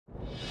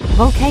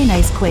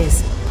Volcanoes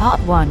Quiz,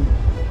 Part 1.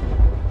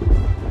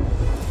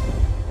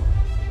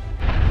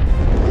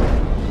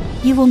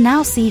 You will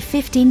now see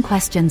 15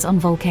 questions on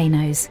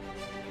volcanoes.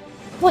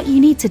 What you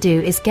need to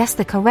do is guess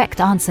the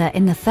correct answer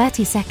in the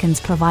 30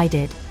 seconds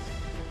provided.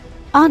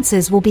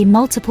 Answers will be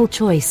multiple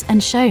choice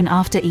and shown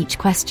after each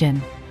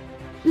question.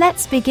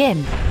 Let's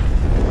begin.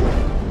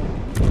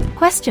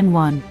 Question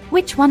 1.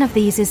 Which one of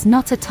these is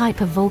not a type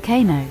of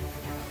volcano?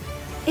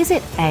 Is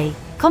it A.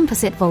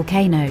 Composite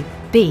volcano,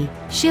 B.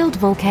 Shield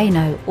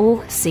volcano,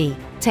 or C.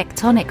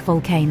 Tectonic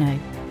volcano?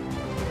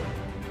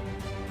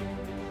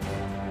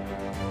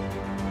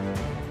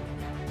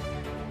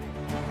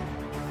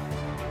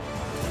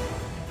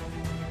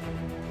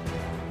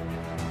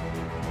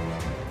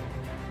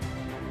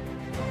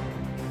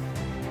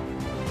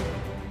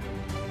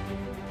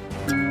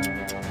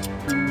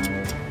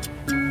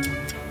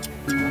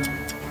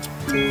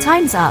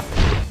 Time's up.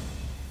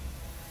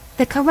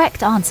 The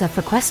correct answer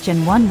for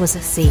question 1 was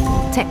C.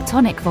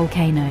 Tectonic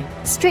volcano.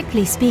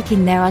 Strictly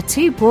speaking, there are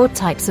two broad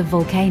types of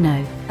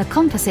volcano, a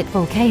composite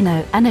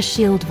volcano and a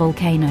shield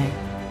volcano.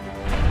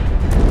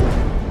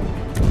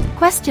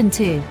 Question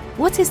 2.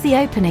 What is the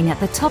opening at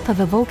the top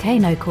of a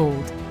volcano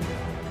called?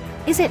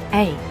 Is it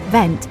A.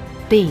 Vent,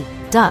 B.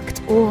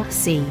 Duct, or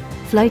C.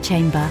 Flow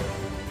chamber?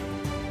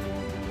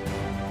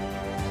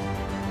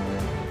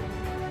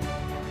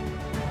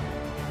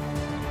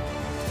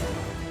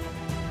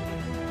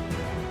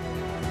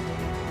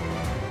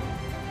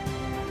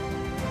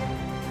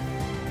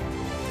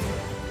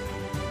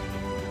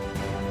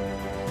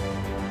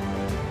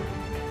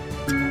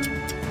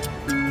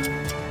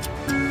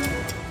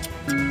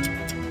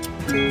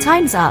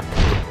 Time's up.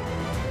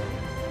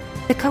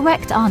 The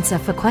correct answer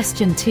for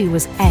question 2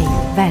 was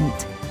A.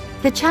 Vent.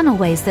 The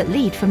channelways that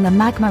lead from the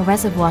magma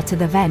reservoir to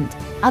the vent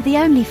are the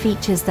only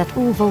features that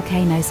all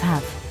volcanoes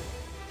have.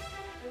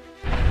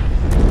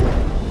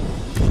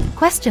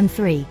 Question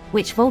 3.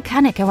 Which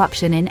volcanic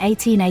eruption in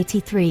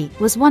 1883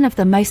 was one of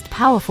the most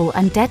powerful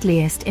and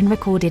deadliest in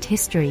recorded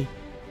history?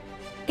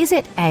 Is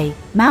it A.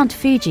 Mount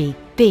Fuji,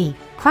 B.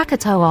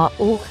 Krakatoa,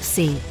 or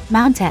C.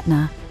 Mount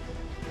Etna?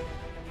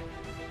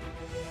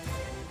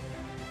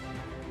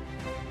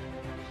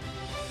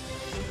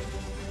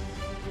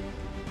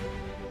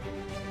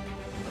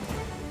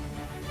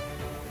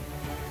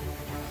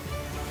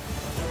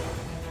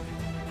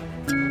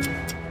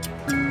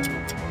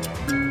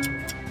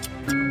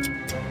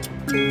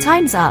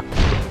 Time's up.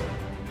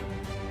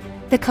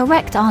 The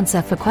correct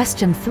answer for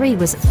question 3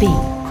 was B.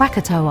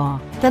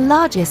 Krakatoa. The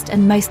largest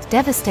and most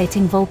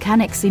devastating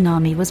volcanic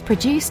tsunami was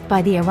produced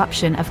by the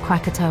eruption of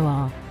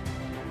Krakatoa.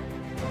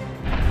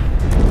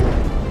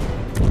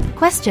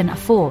 Question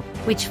 4.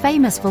 Which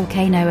famous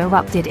volcano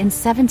erupted in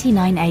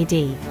 79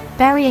 AD,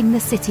 burying the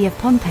city of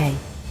Pompeii?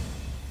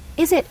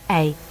 Is it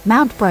A.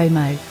 Mount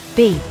Bromo,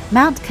 B.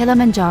 Mount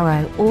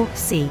Kilimanjaro, or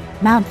C.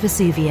 Mount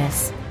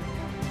Vesuvius?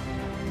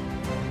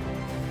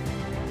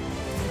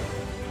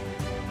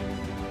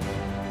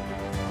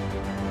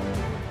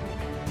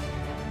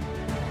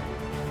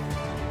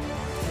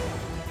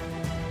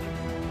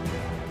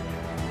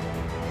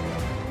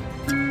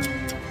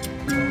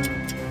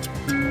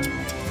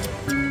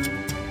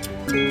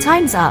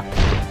 Time's up.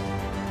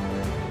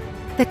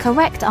 The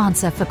correct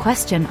answer for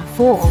question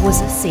 4 was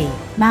C.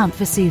 Mount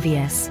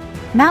Vesuvius.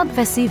 Mount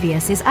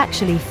Vesuvius is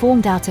actually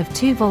formed out of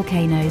two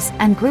volcanoes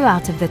and grew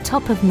out of the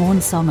top of Mount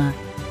Somma.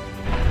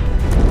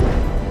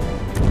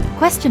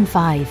 Question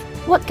 5.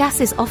 What gas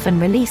is often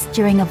released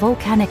during a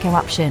volcanic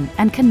eruption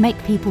and can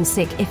make people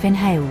sick if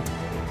inhaled?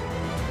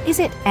 Is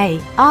it A.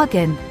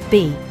 Argon,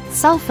 B.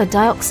 Sulfur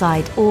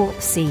dioxide, or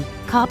C.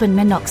 Carbon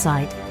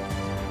monoxide?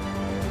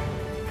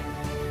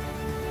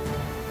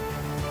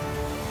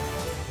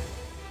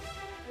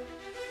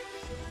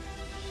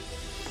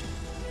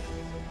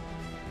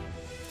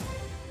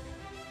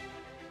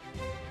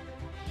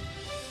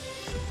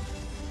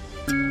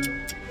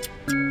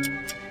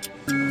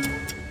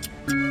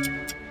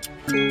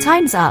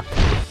 Time's up.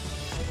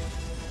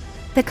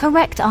 The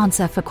correct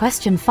answer for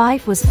question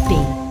 5 was B.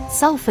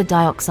 Sulfur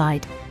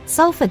dioxide.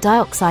 Sulfur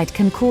dioxide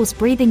can cause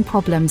breathing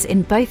problems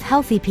in both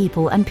healthy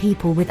people and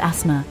people with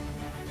asthma.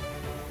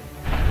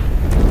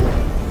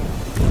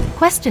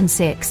 Question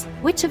 6.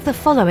 Which of the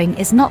following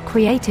is not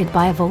created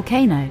by a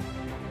volcano?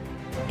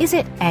 Is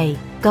it A.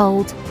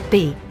 Gold,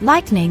 B.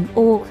 Lightning,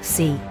 or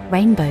C.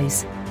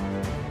 Rainbows?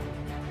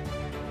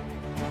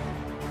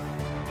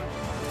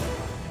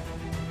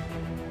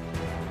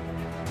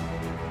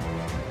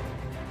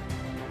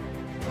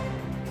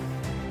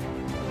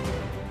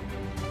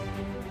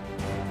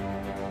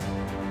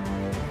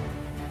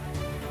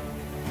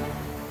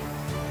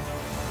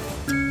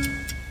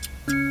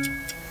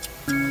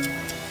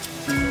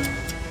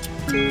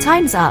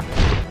 Time's up.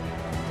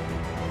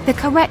 The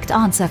correct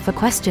answer for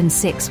question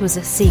 6 was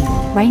C.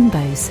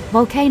 Rainbows.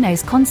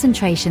 Volcanoes'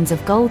 concentrations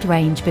of gold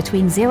range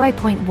between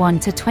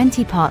 0.1 to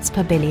 20 parts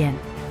per billion.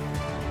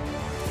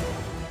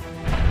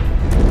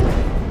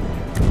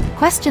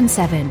 Question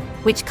 7.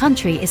 Which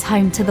country is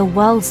home to the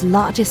world's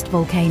largest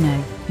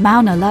volcano,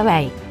 Mauna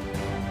Loa?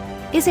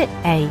 Is it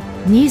A.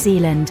 New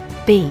Zealand,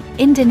 B.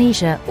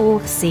 Indonesia,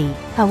 or C.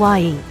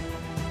 Hawaii?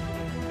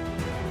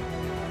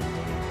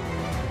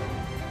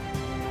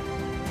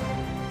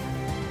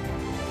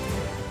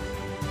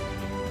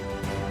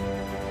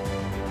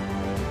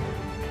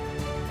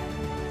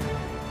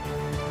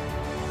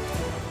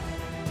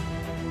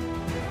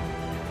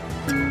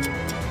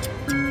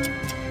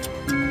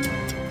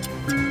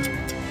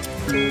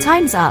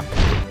 Time's up.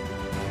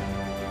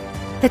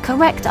 The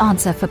correct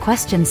answer for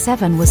question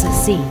 7 was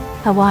C.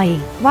 Hawaii.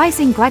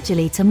 Rising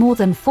gradually to more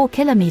than 4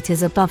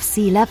 kilometers above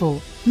sea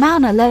level,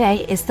 Mauna Loa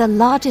is the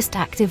largest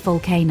active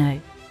volcano.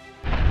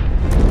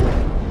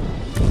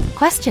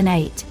 Question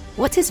 8.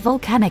 What is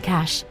volcanic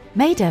ash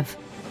made of?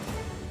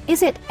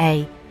 Is it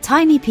A.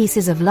 tiny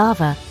pieces of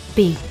lava,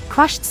 B.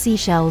 crushed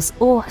seashells,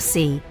 or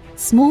C.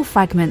 small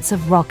fragments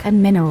of rock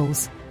and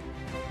minerals?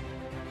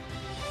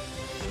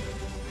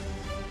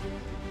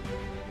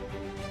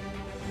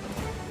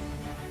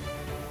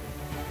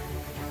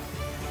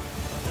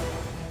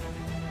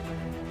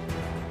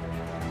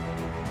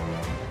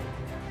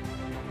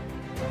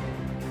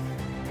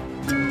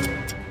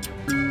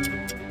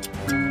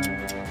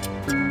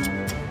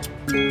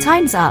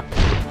 Time's up.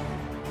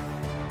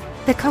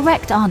 The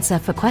correct answer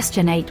for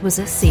question 8 was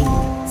a C.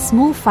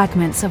 Small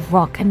fragments of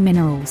rock and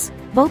minerals.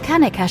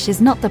 Volcanic ash is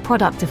not the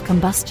product of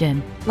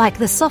combustion, like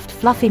the soft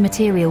fluffy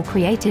material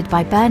created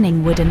by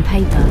burning wood and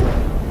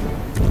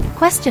paper.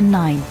 Question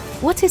 9.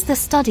 What is the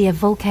study of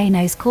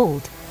volcanoes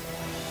called?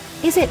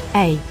 Is it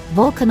A.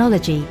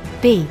 volcanology,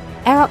 B.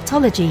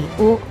 eruptology,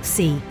 or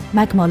C.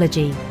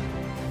 magmology?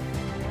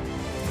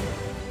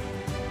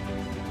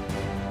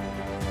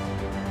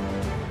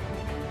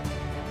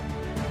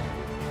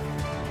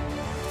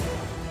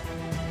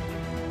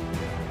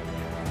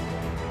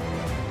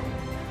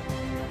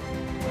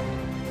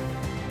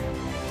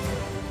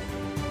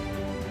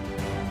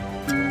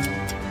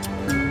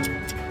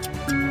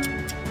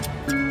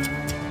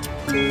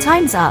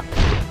 Time's up.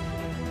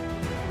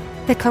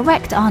 The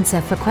correct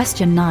answer for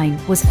question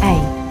 9 was A.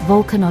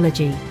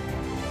 volcanology.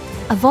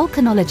 A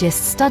volcanologist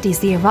studies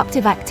the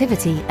eruptive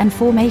activity and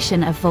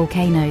formation of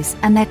volcanoes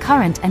and their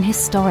current and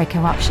historic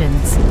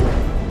eruptions.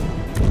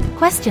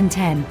 Question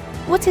 10.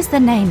 What is the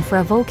name for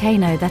a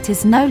volcano that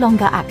is no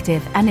longer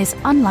active and is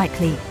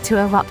unlikely to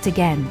erupt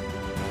again?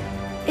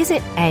 Is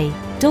it A.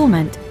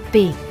 dormant,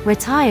 B.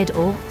 retired,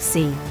 or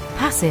C.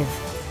 passive?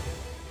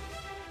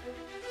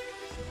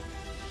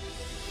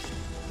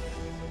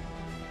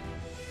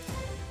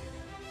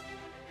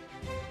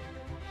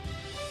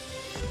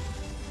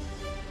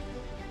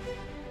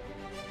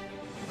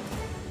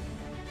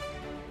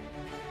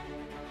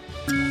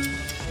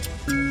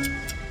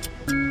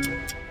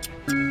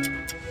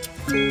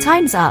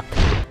 Time's up.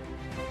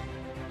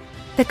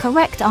 The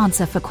correct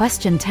answer for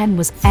question 10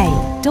 was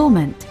A.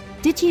 dormant.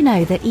 Did you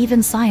know that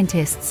even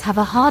scientists have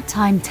a hard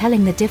time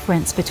telling the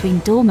difference between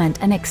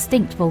dormant and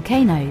extinct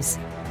volcanoes?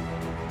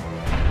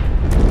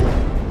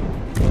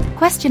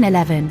 Question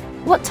 11.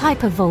 What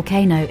type of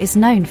volcano is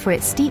known for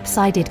its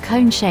steep-sided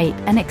cone shape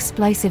and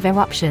explosive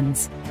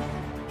eruptions?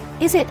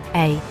 Is it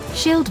A.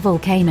 shield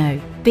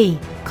volcano, B.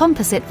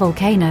 composite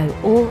volcano,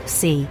 or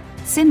C.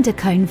 cinder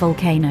cone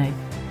volcano?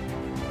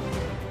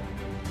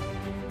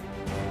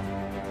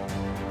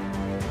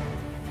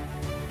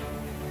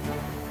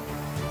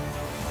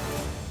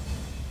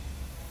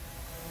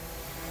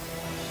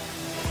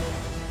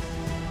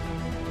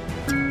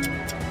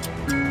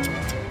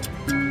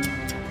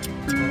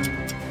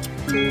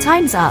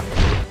 Time's up.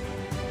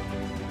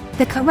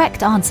 The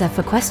correct answer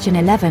for question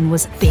 11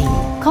 was B.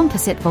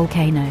 composite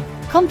volcano.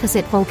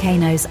 Composite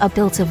volcanoes are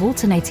built of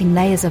alternating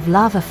layers of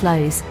lava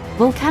flows,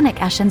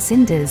 volcanic ash and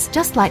cinders,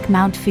 just like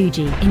Mount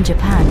Fuji in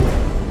Japan.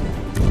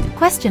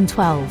 Question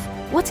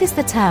 12. What is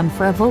the term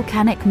for a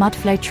volcanic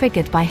mudflow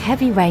triggered by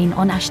heavy rain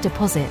on ash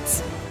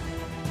deposits?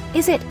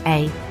 Is it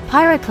A.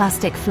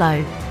 pyroclastic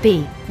flow,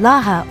 B.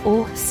 laha,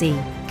 or C.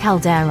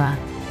 caldera?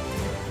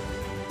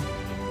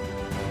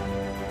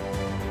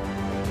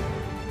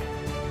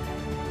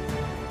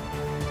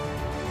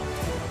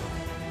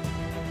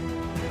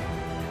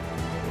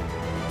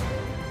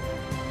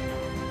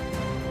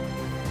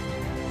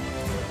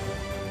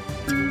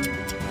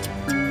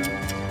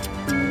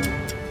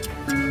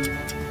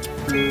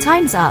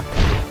 Time's up.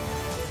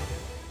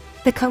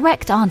 The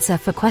correct answer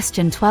for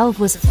question 12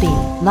 was B.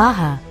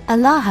 laha. A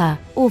laha,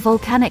 or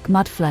volcanic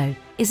mudflow,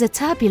 is a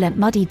turbulent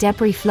muddy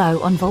debris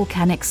flow on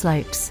volcanic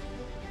slopes.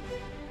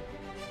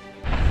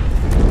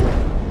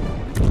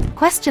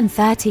 Question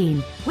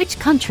 13. Which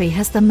country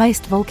has the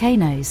most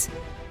volcanoes?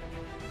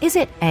 Is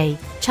it A.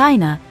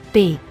 China,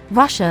 B.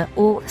 Russia,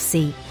 or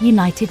C.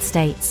 United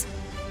States?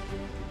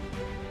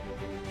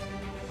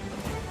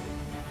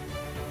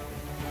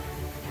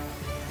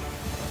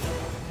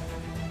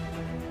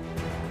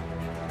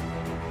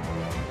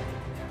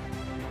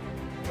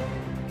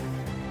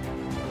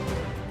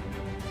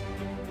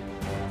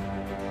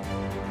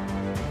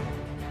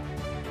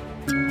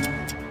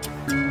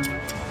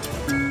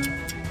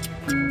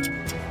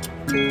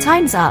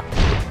 Time's up.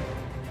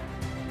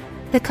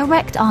 The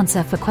correct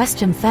answer for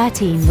question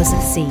 13 was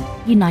C.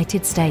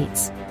 United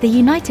States. The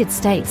United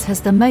States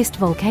has the most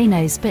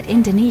volcanoes, but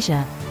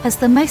Indonesia has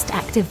the most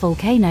active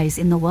volcanoes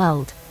in the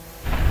world.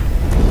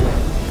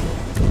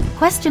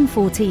 Question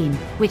 14.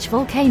 Which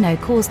volcano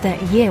caused a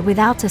year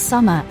without a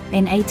summer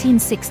in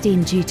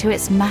 1816 due to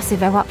its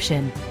massive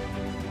eruption?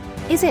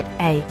 Is it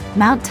A.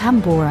 Mount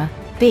Tambora,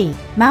 B.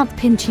 Mount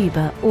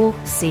Pinatubo, or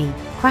C.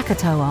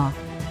 Krakatoa?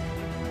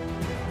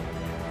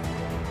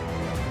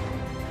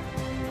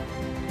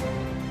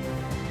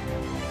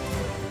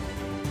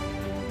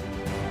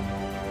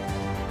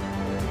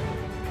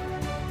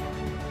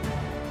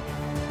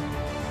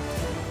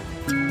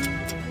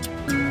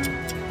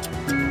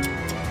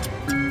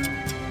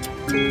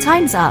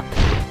 Time's up.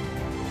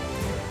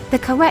 The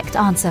correct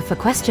answer for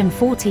question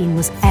 14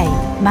 was A.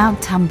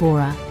 Mount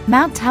Tambora.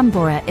 Mount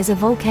Tambora is a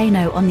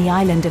volcano on the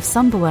island of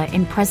Sumbawa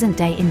in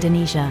present-day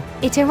Indonesia.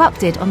 It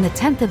erupted on the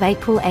 10th of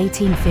April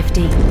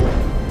 1815.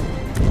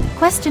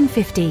 Question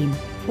 15.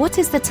 What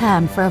is the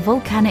term for a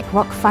volcanic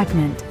rock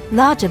fragment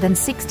larger than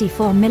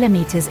 64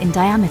 millimeters in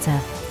diameter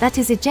that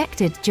is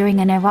ejected during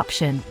an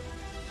eruption?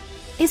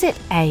 Is it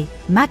A.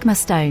 Magma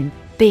stone,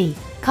 B.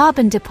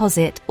 Carbon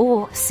deposit,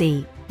 or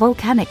C.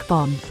 Volcanic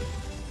bomb?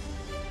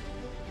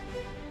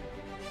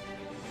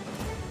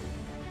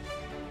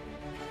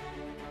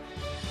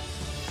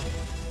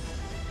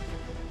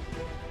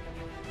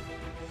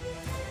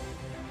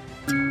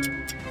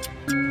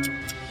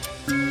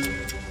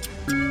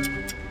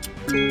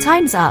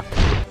 Time's up.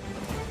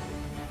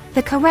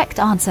 The correct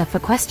answer for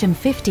question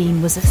 15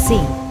 was C.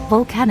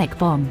 Volcanic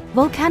bomb.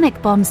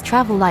 Volcanic bombs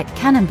travel like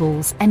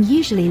cannonballs and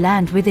usually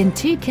land within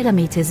 2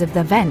 kilometers of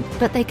the vent,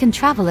 but they can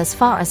travel as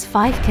far as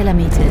 5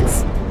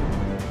 kilometers.